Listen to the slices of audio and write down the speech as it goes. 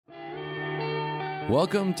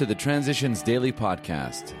Welcome to the Transitions Daily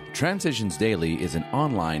podcast. Transitions Daily is an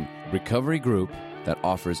online recovery group that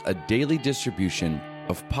offers a daily distribution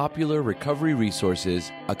of popular recovery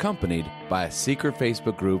resources accompanied by a secret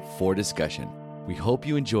Facebook group for discussion. We hope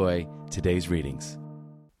you enjoy today's readings.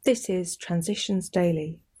 This is Transitions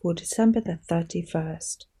Daily for December the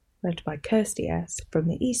 31st, read by Kirsty S. from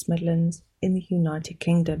the East Midlands in the United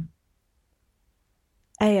Kingdom.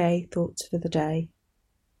 AA Thoughts for the Day.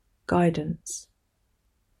 Guidance.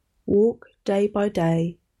 Walk day by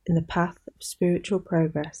day in the path of spiritual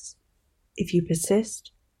progress. If you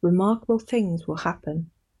persist, remarkable things will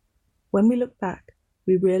happen. When we look back,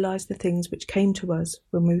 we realize the things which came to us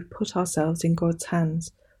when we put ourselves in God's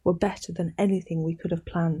hands were better than anything we could have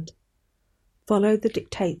planned. Follow the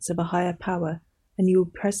dictates of a higher power, and you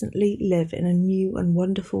will presently live in a new and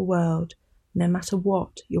wonderful world, no matter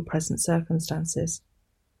what your present circumstances.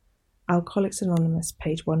 Alcoholics Anonymous,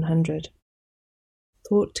 page 100.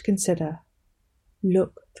 Thought to consider.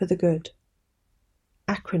 Look for the good.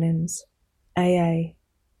 Acronyms. AA.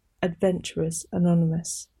 Adventurers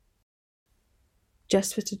Anonymous.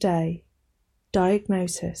 Just for today.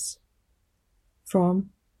 Diagnosis. From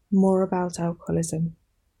More About Alcoholism.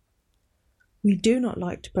 We do not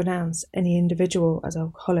like to pronounce any individual as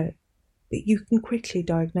alcoholic, but you can quickly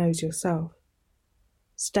diagnose yourself.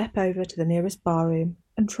 Step over to the nearest barroom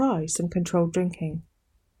and try some controlled drinking.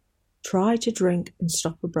 Try to drink and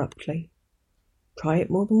stop abruptly. Try it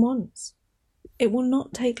more than once. It will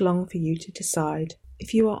not take long for you to decide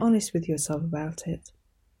if you are honest with yourself about it.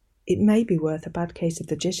 It may be worth a bad case of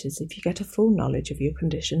the jitters if you get a full knowledge of your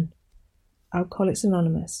condition. Alcoholics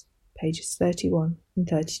Anonymous, pages 31 and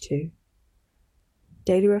 32.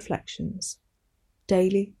 Daily Reflections.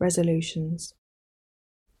 Daily Resolutions.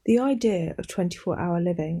 The idea of 24-hour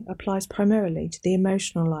living applies primarily to the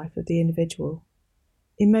emotional life of the individual.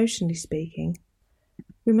 Emotionally speaking,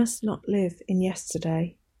 we must not live in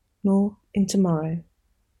yesterday, nor in tomorrow.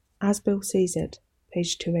 As Bill sees it,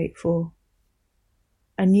 page 284.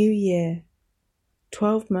 A new year,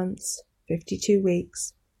 12 months, 52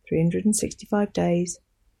 weeks, 365 days,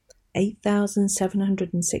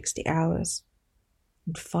 8,760 hours,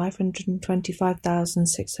 and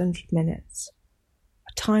 525,600 minutes.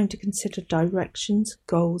 A time to consider directions,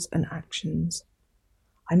 goals, and actions.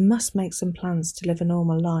 I must make some plans to live a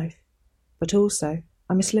normal life, but also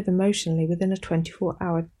I must live emotionally within a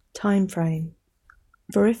 24-hour time frame.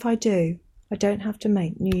 For if I do, I don't have to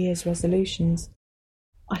make New Year's resolutions.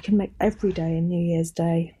 I can make every day a New Year's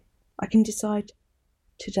Day. I can decide,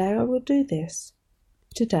 today I will do this,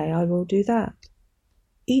 today I will do that.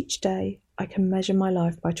 Each day I can measure my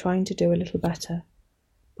life by trying to do a little better,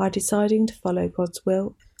 by deciding to follow God's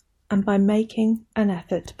will, and by making an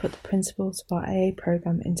effort to put the principles of our AA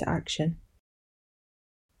program into action.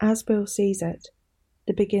 As Bill sees it,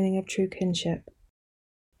 the beginning of true kinship.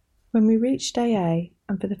 When we reached AA,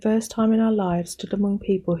 and for the first time in our lives stood among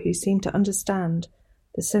people who seemed to understand,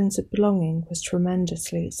 the sense of belonging was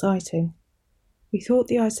tremendously exciting. We thought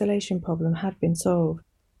the isolation problem had been solved,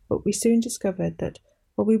 but we soon discovered that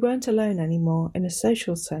while we weren't alone anymore in a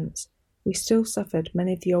social sense, we still suffered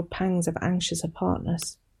many of the old pangs of anxious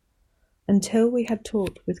apartness. Until we had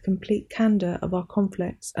talked with complete candour of our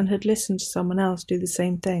conflicts and had listened to someone else do the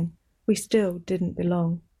same thing, we still didn't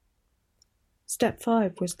belong. Step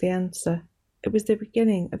 5 was the answer. It was the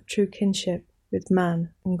beginning of true kinship with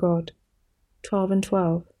man and God. 12 and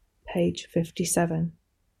 12, page 57.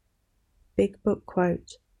 Big Book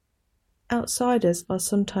quote. Outsiders are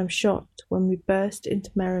sometimes shocked when we burst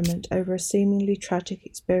into merriment over a seemingly tragic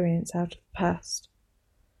experience out of the past.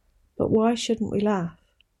 But why shouldn't we laugh?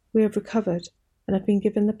 We have recovered and have been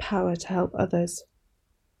given the power to help others.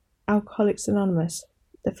 Alcoholics Anonymous,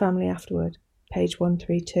 The Family Afterward, page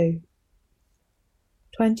 132.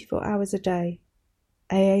 24 hours a day.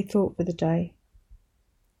 AA Thought for the Day.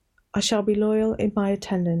 I shall be loyal in my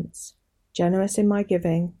attendance, generous in my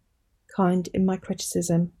giving, kind in my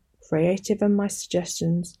criticism, creative in my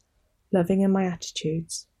suggestions, loving in my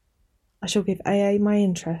attitudes. I shall give AA my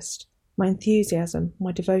interest, my enthusiasm,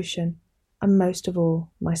 my devotion, and most of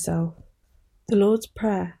all, myself. The Lord's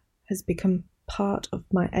Prayer has become part of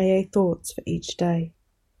my AA thoughts for each day.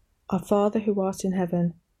 Our Father who art in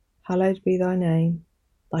heaven, hallowed be thy name.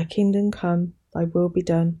 Thy kingdom come, thy will be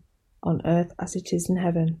done, on earth as it is in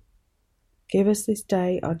heaven. Give us this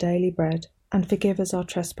day our daily bread, and forgive us our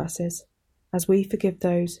trespasses, as we forgive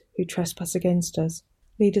those who trespass against us.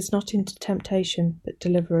 Lead us not into temptation, but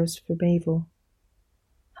deliver us from evil.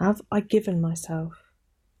 Have I given myself?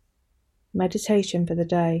 Meditation for the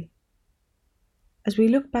day. As we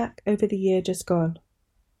look back over the year just gone,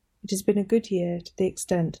 It has been a good year to the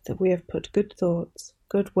extent that we have put good thoughts,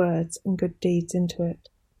 good words, and good deeds into it.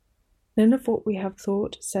 None of what we have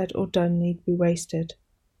thought, said, or done need be wasted.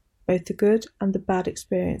 Both the good and the bad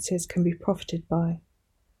experiences can be profited by.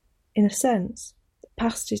 In a sense, the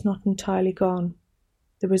past is not entirely gone.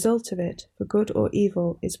 The result of it, for good or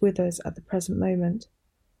evil, is with us at the present moment.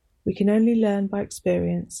 We can only learn by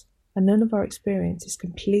experience, and none of our experience is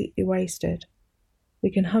completely wasted.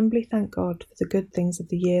 We can humbly thank God for the good things of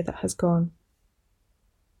the year that has gone.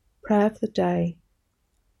 Prayer for the day.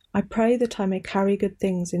 I pray that I may carry good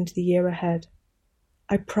things into the year ahead.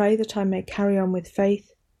 I pray that I may carry on with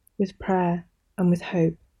faith, with prayer, and with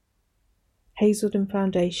hope. Hazelden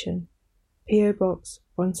Foundation, P.O. Box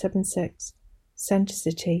 176, Centre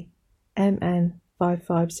City, MN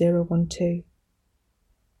 55012.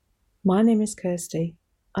 My name is Kirsty,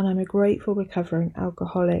 and I'm a grateful recovering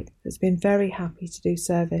alcoholic that's been very happy to do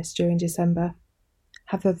service during December.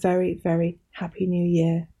 Have a very, very happy new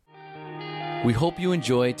year. We hope you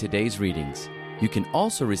enjoyed today's readings. You can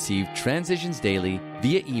also receive Transitions Daily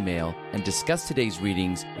via email and discuss today's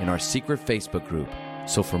readings in our secret Facebook group.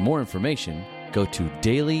 So for more information, go to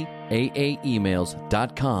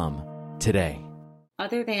dailyaaemails.com today.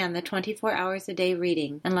 Other than the 24 hours a day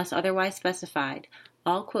reading, unless otherwise specified,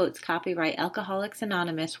 all quotes copyright Alcoholics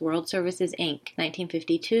Anonymous World Services, Inc.,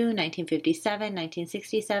 1952, 1957,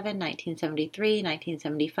 1967, 1973,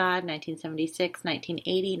 1975, 1976,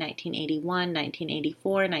 1980, 1981,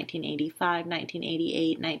 1984, 1985,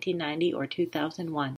 1988, 1990, or 2001.